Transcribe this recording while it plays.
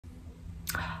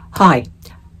Hi.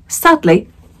 Sadly,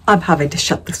 I'm having to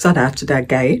shut the sun out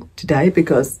today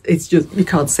because it's just, you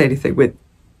can't see anything with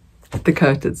the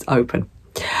curtains open.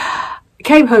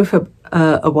 Came home from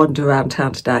a wander around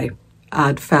town today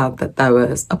and found that there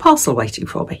was a parcel waiting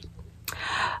for me.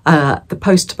 The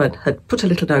postman had put a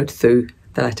little note through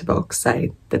the letterbox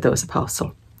saying that there was a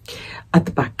parcel at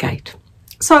the back gate.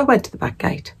 So I went to the back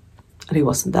gate and he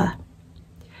wasn't there.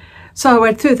 So I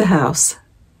went through the house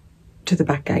to the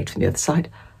back gate from the other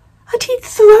side and he'd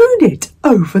thrown it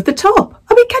over the top.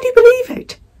 I mean, can you believe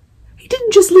it? He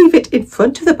didn't just leave it in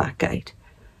front of the back gate.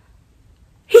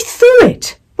 He threw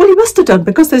it. Well, he must have done,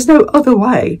 because there's no other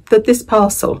way that this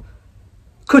parcel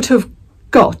could have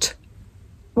got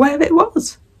where it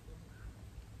was.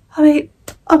 I mean,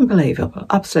 unbelievable,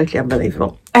 absolutely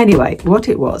unbelievable. Anyway, what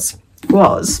it was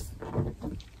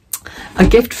a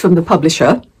gift from the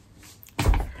publisher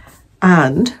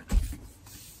and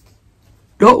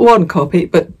not one copy,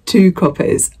 but 2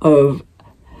 copies of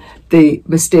The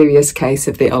Mysterious Case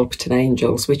of the Alperton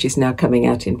Angels, which is now coming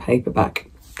out in paperback.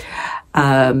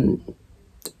 Thank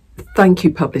you,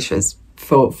 publishers,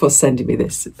 for sending me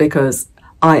this, because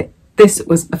this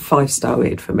was a 5-star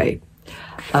read for me,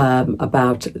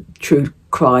 about true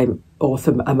crime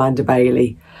author Amanda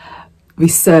Bailey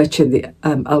researching the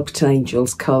Alperton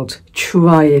Angels cult,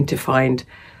 trying to find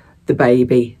the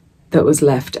baby that was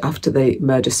left after the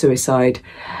murder-suicide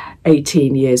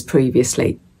 18 years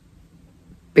previously,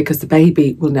 because the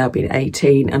baby will now be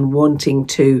 18, and wanting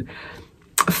to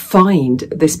find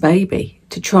this baby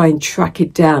to try and track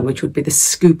it down, which would be the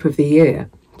scoop of the year.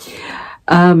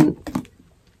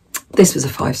 This was a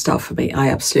 5-star for me. I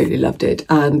absolutely loved it.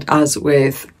 And as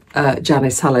with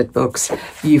Janice Hallett books,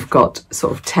 you've got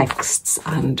sort of texts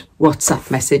and WhatsApp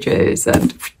messages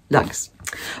and likes.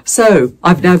 So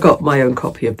I've now got my own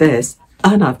copy of this,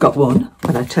 and I've got one,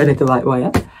 when I turn it the right way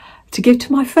up, to give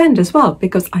to my friend as well,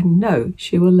 because I know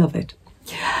she will love it.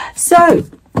 So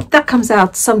that comes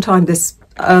out sometime this.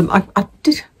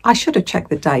 I should have checked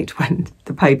the date when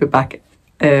the paperback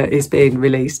is being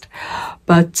released,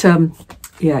 but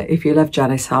yeah, if you love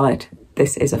Janice Hallett,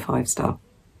 this is a 5-star.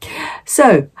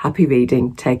 So happy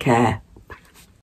reading. Take care.